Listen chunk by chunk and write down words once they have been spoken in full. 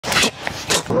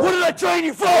What did I train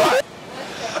you for?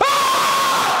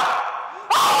 Ah!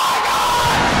 Oh my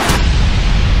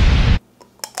God!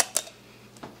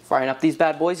 Frying up these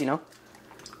bad boys, you know.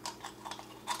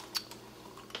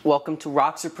 Welcome to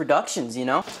Roxer Productions, you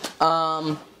know.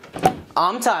 I'm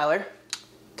Tyler.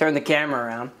 Turn the camera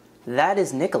around. That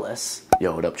is Nicholas.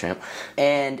 Yo, what up, champ?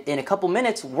 And in a couple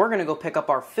minutes, we're gonna go pick up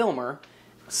our filmer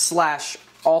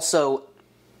 / also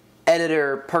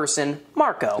editor person,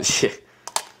 Marco.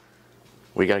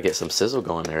 We gotta get some sizzle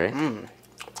going there, eh?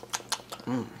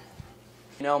 You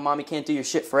know, mommy can't do your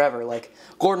shit forever. Like,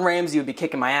 Gordon Ramsay would be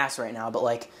kicking my ass right now, but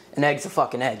like, an egg's a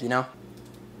fucking egg, you know?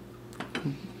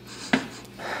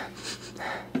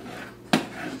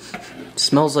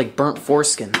 Smells like burnt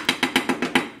foreskin.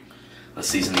 Let's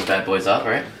season these bad boys up,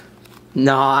 right?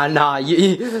 Nah,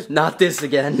 not this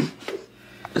again.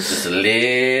 Just a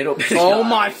little bit. Oh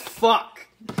my fuck!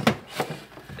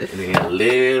 A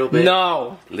little bit.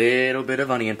 No! Little bit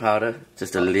of onion powder.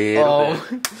 Just a little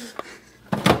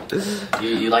bit.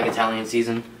 You like Italian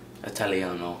season?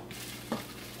 Italiano.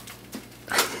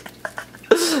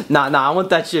 Nah, I want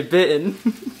that shit bitten.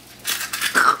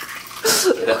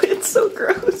 It's so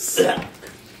gross.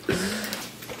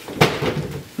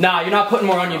 Nah, you're not putting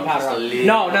more onion powder on.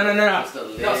 No.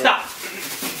 No, stop.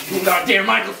 Goddamn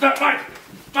Michael, stop, Mike,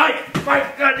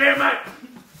 goddamn Mike.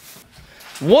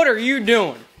 What are you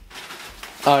doing?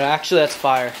 Oh, actually, that's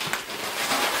fire.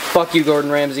 Fuck you, Gordon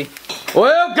Ramsay.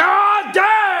 Well,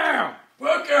 goddamn!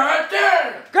 Fuck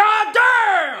goddamn!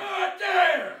 Goddamn!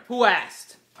 Who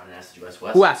asked? I didn't ask you, West.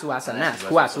 Who asked? I didn't ask.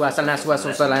 Who asked? I didn't ask.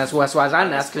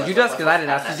 Because you just, because I didn't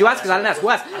ask. Because you asked, because I didn't ask. Who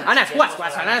asked? I didn't ask. Who asked? I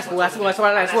didn't ask. Who asked?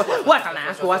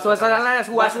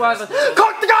 Who asked?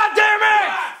 Cook the goddamn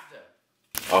egg!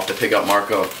 Off to pick up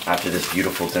Marco after this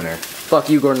beautiful dinner. Fuck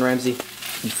you, Gordon Ramsay.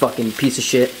 You fucking piece of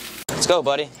shit. Let's go,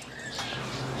 buddy.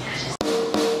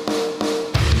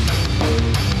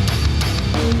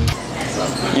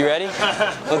 You ready?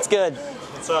 What's good?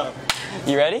 What's up?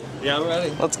 You ready? Yeah, I'm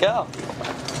ready. Let's go.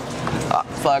 Oh,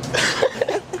 fuck.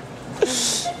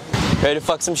 Ready to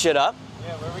fuck some shit up?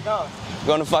 Yeah, where we going?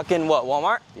 Going to fucking what,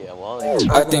 Walmart? Yeah, well,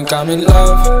 I think I'm in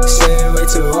love, say it way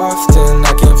too often.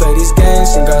 I can't play these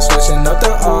games, think I'm switching up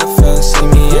the offense. See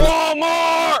me in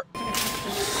Walmart!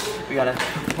 We gotta...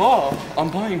 Oh, I'm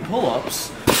buying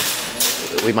pull-ups.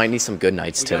 we might need some good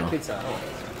nights too. I'm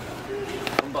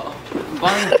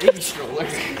buying a baby stroller.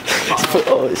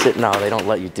 Oh shit! No, they don't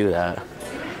let you do that.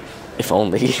 If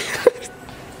only.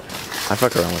 I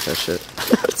fuck around with that shit.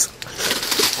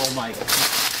 Oh my God.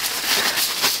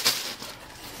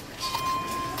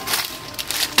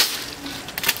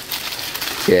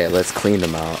 Yeah, let's clean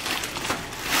them out.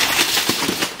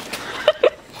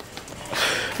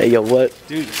 Hey, yo, what?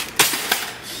 Dude,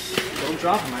 don't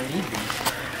drop them. I need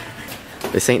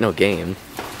these. This ain't no game.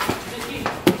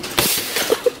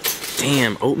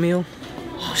 Damn, oatmeal?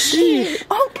 Oh shit!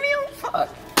 Oatmeal? Fuck.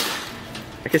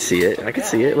 I can see it. I can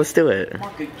see it. Let's do it.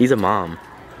 He's a mom.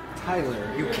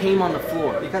 Tyler, You came on the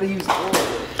floor. you gotta use oil.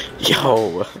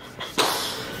 Yo.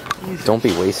 Don't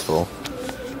be wasteful.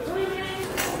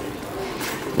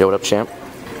 Yo, what up, champ?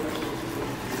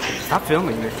 Stop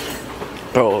filming me.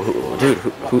 Bro, dude,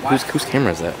 whose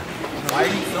camera is that? Why are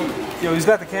you filming? Yo, who's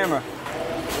got the camera?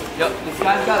 Yo, this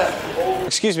guy's got a...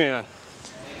 Excuse me, man.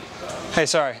 Hey,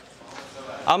 sorry.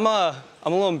 I'm a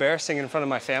little embarrassed singing in front of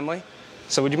my family.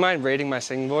 So would you mind rating my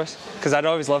singing voice? Because I'd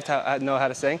always loved to know how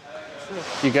to sing.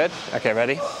 You good? Okay,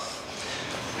 ready?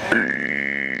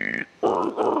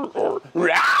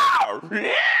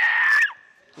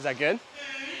 Is that good?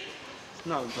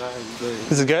 Not bad, but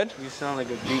Is it good? you sound like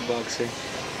a beatboxer.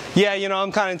 Yeah, you know,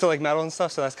 I'm kind of into like metal and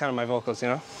stuff, so that's kind of my vocals, you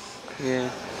know? Yeah.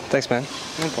 Thanks, man.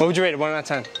 What would you rate it, 1 out of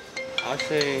 10? I'd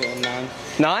say a 9.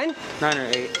 9? 9 or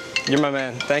 8. You're my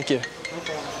man. Thank you.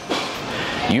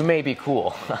 You may be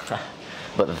cool,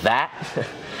 but that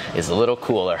is a little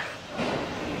cooler.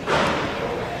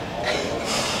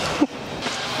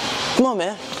 Come on,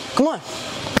 man. Come on.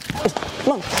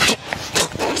 Come on.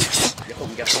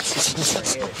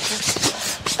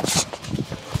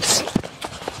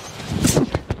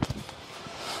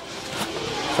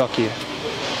 Fuck you.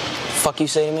 Fuck you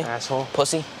say to me? Asshole.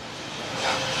 Pussy?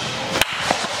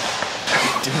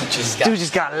 Dude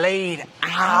just got laid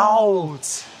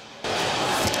out.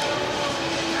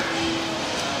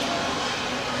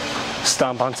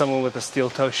 Stomp on someone with a steel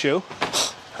toe shoe.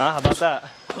 Huh? How about that?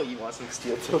 Oh, you want some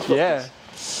steel toe? Yeah.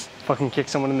 Fucking kick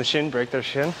someone in the shin, break their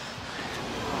shin.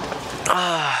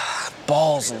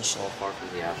 Balls and shit. So far from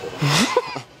the apple.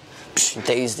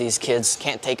 These kids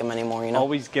can't take them anymore, you know?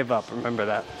 Always give up, remember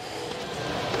that.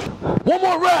 One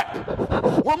more rep!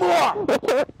 One more!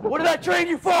 What did I train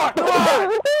you for? Come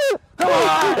on! Come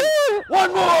on!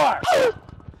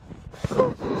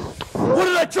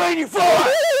 train you for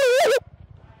it!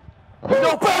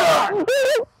 No better! I'm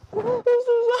so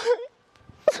sorry.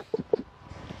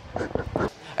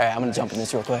 Alright, I'm gonna jump in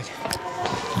this real quick.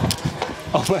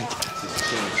 Oh my God.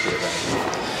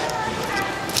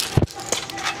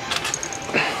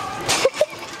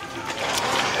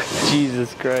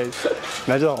 Jesus Christ.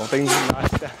 Imagine the whole thing being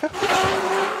knocked down.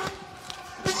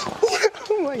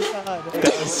 Oh my God.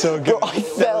 That was so good. Bro,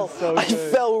 I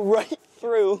fell right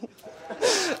through.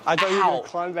 I thought you were gonna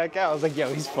climb back out. I was like,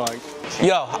 yo, he's fucked.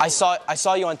 Yo, I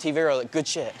saw you on TV earlier. Good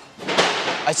shit.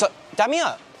 Dab me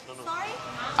up. Sorry?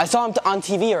 I saw him on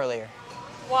TV earlier.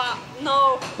 Wow,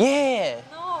 no. Yeah.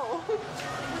 No.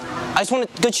 I just wanted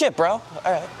good shit, bro. All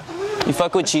right. You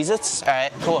fuck with Cheez-Its? All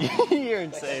right, cool. You're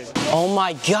insane. Oh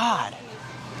my God.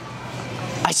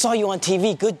 I saw you on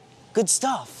TV. Good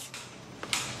stuff.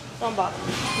 Don't bother.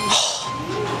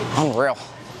 Unreal.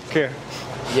 Here.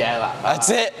 Yeah, that's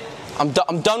it. I'm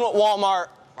done with Walmart.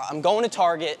 I'm going to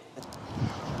Target.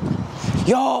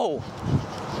 Yo!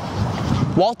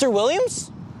 Walter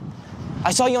Williams?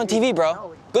 I saw you on TV,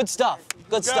 bro. Good stuff.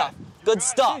 Good stuff. Good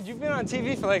stuff. Dude, you've been on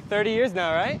TV for like 30 years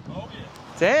now, right? Oh, yeah.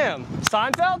 Damn.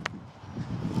 Seinfeld?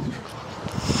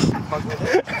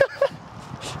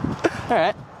 All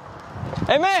right.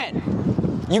 Hey, man.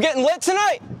 You getting lit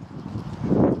tonight?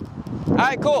 All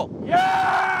right, cool.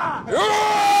 Yeah!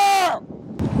 Yeah!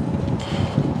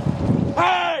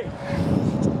 Hey!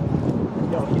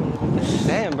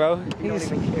 Damn, bro.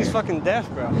 He's fucking deaf,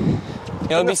 bro.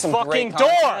 It'll be some fucking great door!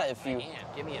 content if you.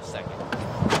 Give me a second.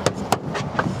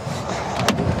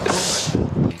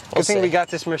 Good thing we got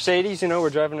this Mercedes. You know, we're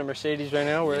driving a Mercedes right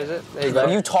now. Where is it? There you What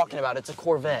go. are you talking about? It's a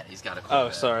Corvette. He's got a Oh,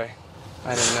 sorry.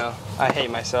 I didn't know. I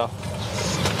hate myself.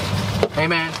 Hey,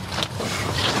 man.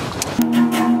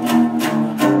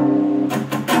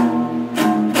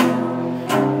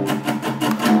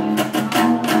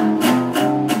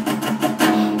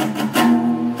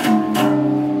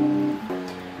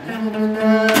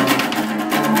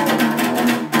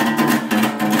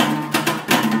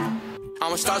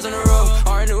 I'm a stars on the roof,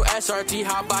 or a new SRT,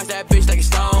 hot box that bitch like a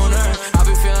stoner. I've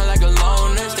been feeling like a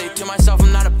loner, stay to myself,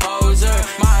 I'm not a poser.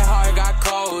 My heart got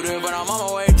colder, but I'm on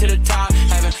my way to the top.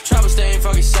 Having trouble staying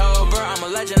fucking sober, I'm a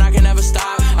legend, I can never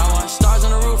stop. I want stars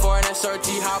on the roof, or an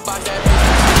SRT, hot box that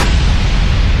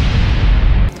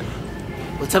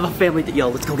bitch. Let's have a family. Yo,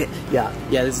 let's go get. Yeah,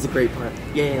 this is the great part.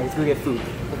 Yeah, let's go get food.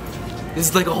 This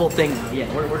is like a whole thing now.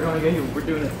 Yeah, we're going to get. We're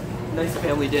doing a nice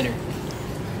family dinner.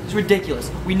 It's ridiculous.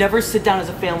 We never sit down as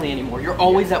a family anymore. You're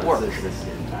always at work. This is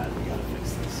getting bad. We gotta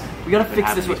fix this. We gotta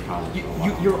fix this.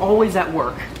 You're always at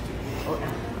work.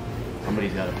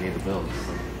 Somebody's gotta pay the bills.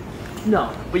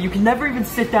 No, but you can never even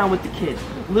sit down with the kids.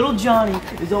 Little Johnny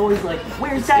is always like,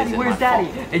 "Where's Daddy? Where's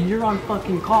Daddy?" And you're on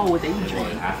fucking call with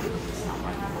Adrian. After this, it's not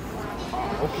my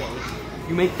fault. Okay.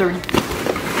 You make 30.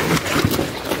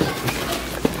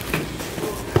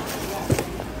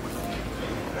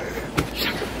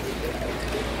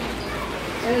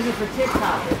 That is it for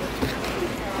TikTok.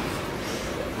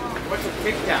 What's a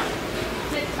TikTok?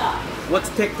 TikTok. What's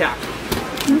TikTok?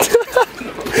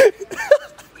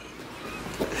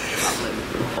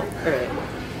 Alright.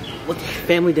 What's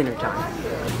family dinner time?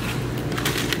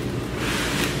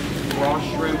 Raw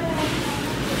shrimp.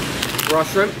 Raw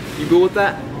shrimp? You good with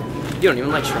that? You don't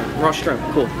even like shrimp. Raw shrimp,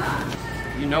 cool.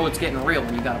 You know it's getting real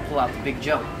when you gotta pull out the big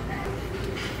joke.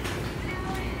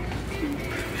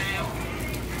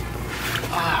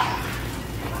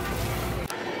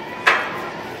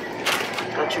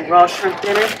 Got your raw shrimp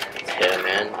dinner? Yeah,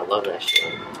 man. I love that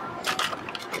shit.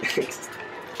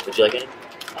 Would you like any?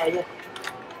 Yeah.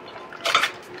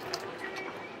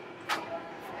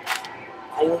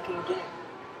 How you liking your dinner?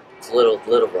 It's a little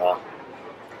raw.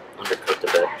 Undercooked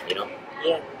a bit, you know?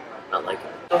 Yeah. Not like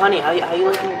it. So honey, how you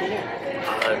liking your dinner?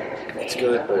 It's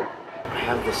good, but I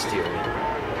have this theory.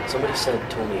 Somebody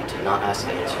told me to not ask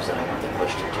answers that I want the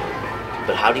question to.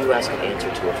 But how do you ask an answer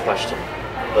to a question?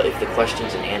 But if the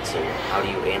question's an answer, how do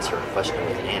you answer a question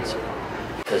with an answer?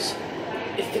 Because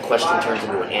if the question turns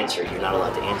into an answer, you're not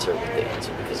allowed to answer it with the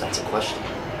answer because that's a question.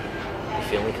 You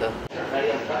feel me, cuz?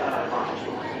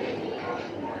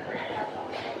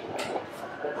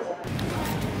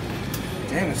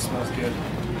 Damn, it smells good.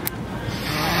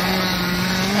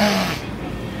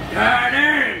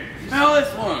 Johnny! Smell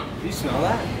this one! You smell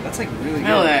that? That's like really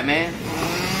Smell good. that, man.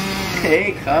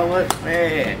 Hey, cuz, what's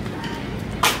that?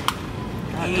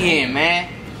 Yeah, man.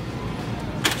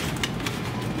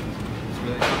 It's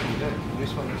really fucking good. Let me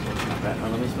smell this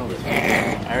one. Let me smell this one. I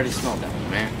already smelled that one,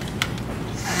 man.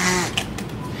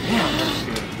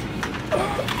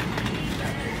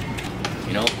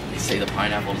 You know, they say the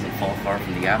pineapple doesn't fall far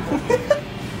from the apple.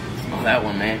 Smell that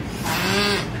one, man.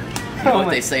 You know what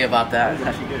they say about that? You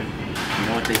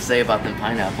know what they say about them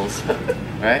pineapples,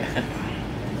 right?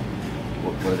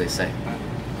 What do they say?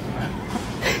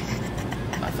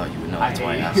 I thought you would know. That's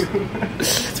why I asked.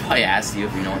 That's why I asked you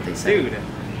if you know what they say. Dude.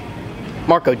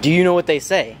 Marco, do you know what they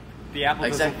say? The apple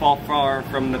doesn't fall far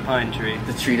from the pine tree.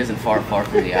 The tree doesn't far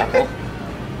from the apple.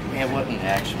 Man, what an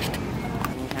actual.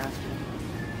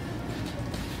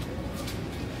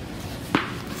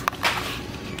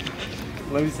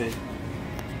 Let me see.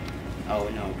 Oh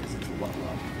no, because it's low.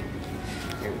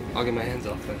 I'll get my hands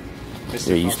off then.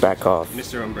 Yeah, you back off.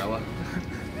 Mr. Umbrella.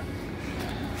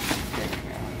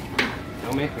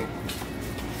 Don't make me.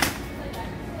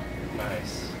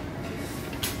 Nice.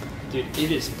 Dude,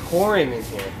 it is pouring in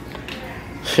here.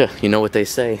 You know what they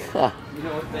say. Huh. You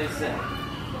know what they say.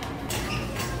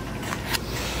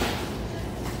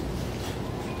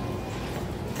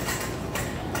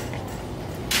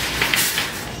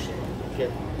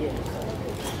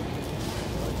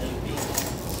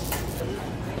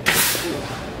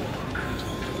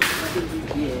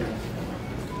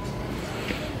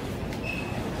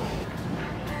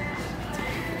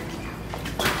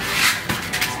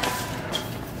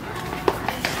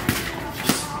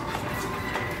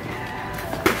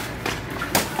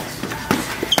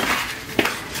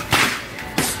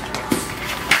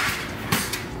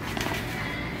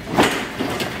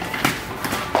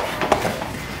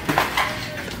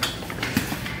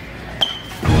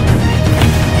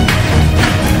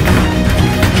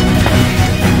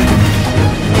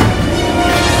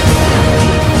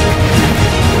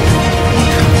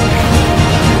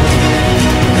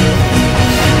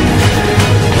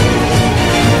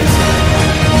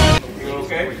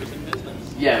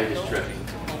 Yeah, we just tripped.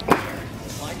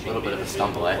 A little bit of a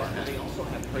stumble, eh?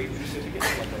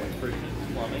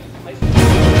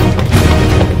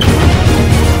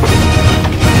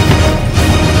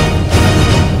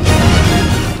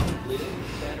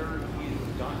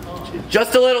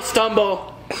 Just a little stumble.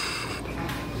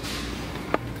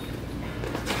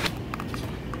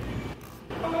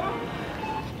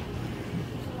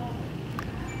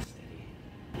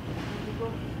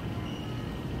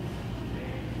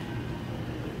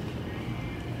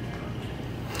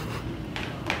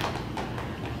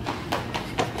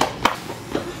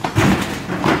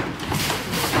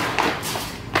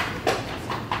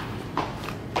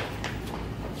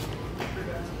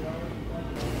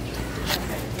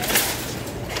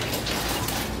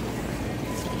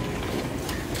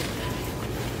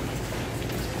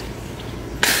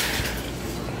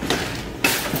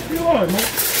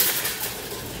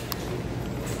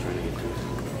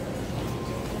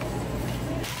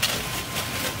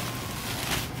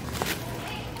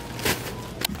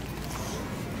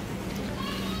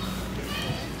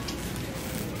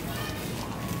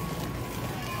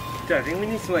 Dude, I think we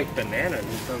need some like bananas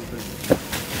or something.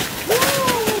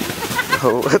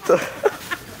 Oh, what the?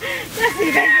 That's what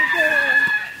you guys are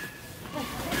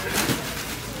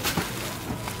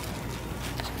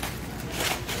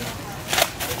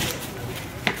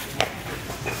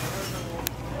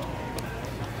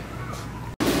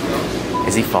doing.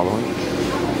 Is he following?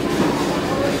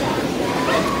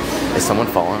 Is someone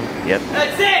following? Yep.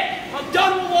 That's it! I'm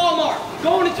done with Walmart. I'm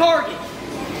going to Target.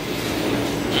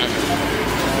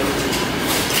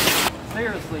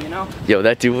 Seriously, you know? Yo,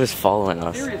 that dude was following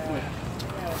us. Seriously.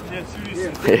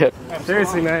 Yeah.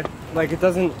 Seriously, man. Like, it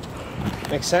doesn't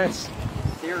make sense.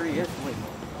 Seriously.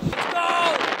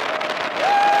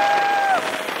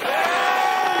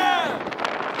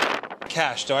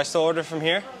 Cash, do I still order from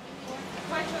here?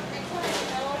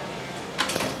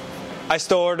 I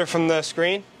still order from the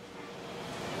screen?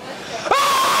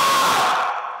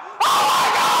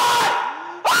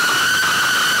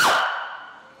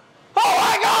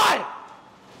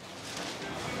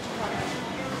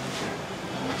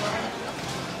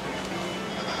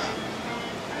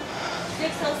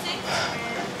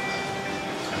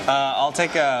 I'll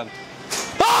take a...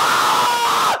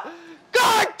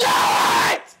 God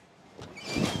damn it!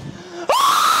 I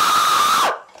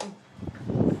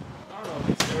don't know if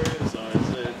it's serious or is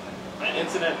it an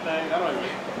internet thing? I don't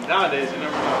even. Nowadays, you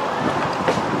never know.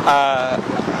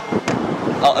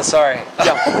 Oh, sorry.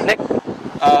 Yo, Nick.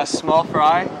 A small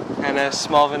fry and a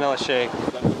small vanilla shake.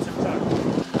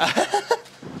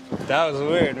 That was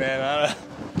weird, man. I don't know.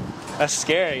 That's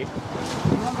scary.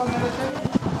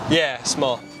 Yeah,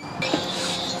 small.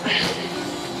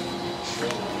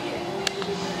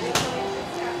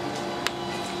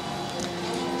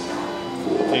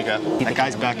 There you go. That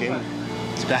guy's back in.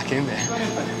 He's back in there.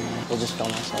 We'll just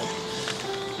film ourselves.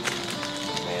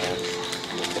 Man,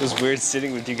 it was weird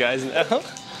sitting with you guys now.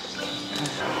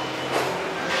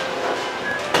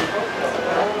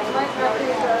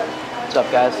 What's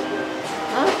up, guys?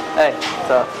 Huh? Hey, what's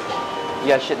up? You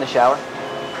guys shit in the shower?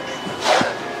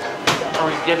 Are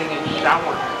we getting in the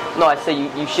shower? No, I say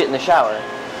you shit in the shower.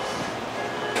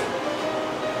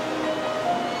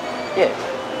 Yeah.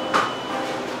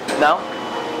 No?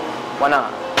 Why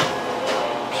not?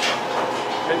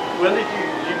 When did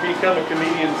you become a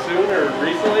comedian soon or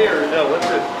recently or no? What's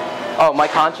it? Oh,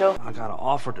 Mike Concho? I got an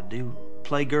offer to do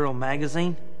Playgirl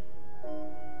magazine,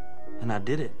 and I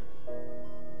did it.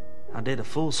 I did a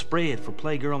full spread for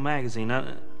Playgirl magazine.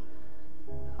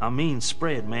 I mean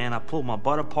spread, man. I pulled my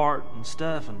butt apart and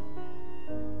stuff, and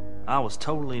I was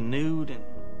totally nude, and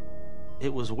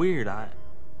it was weird. I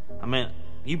mean,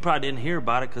 you probably didn't hear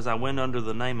about it because I went under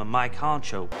the name of Mike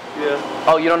Honcho. Yeah.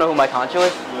 Oh, you don't know who Mike Concho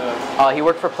is? No. He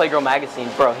worked for Playgirl magazine.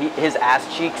 Bro, his ass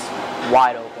cheeks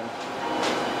wide open.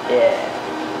 Yeah.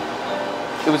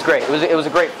 It was great. It was a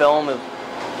great film.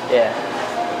 Yeah.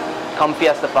 Come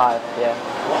Fiesta 5. Yeah.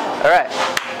 Wow. All right.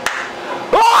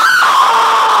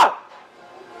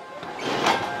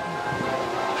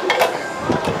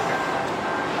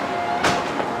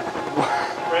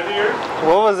 Right here.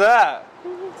 What was that?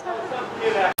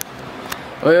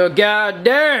 Well,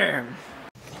 goddamn.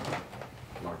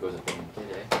 Marco's a big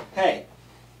kid, eh? Hey.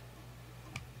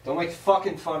 Don't make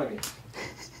fucking fun of me.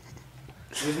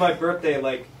 It was my birthday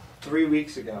like 3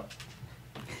 weeks ago.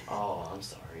 Oh, I'm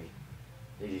sorry.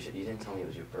 You didn't tell me it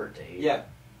was your birthday. Yeah.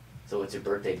 So it's your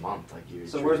birthday month, like you.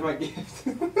 So where's my gift?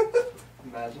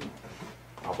 Imagine.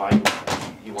 I'll buy you.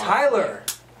 You want? Tyler.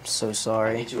 I'm so I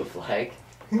sorry. need you a flag.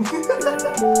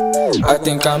 I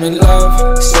think I'm in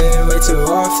love, saying way too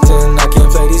often. I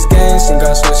can't play these games, think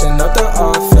I'm switching up the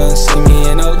offense. See me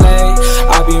in LA,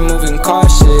 I be moving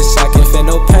cautious. I can feel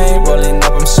no pain rolling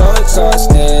up, I'm so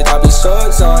exhausted. I be so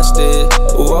exhausted.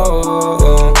 Whoa.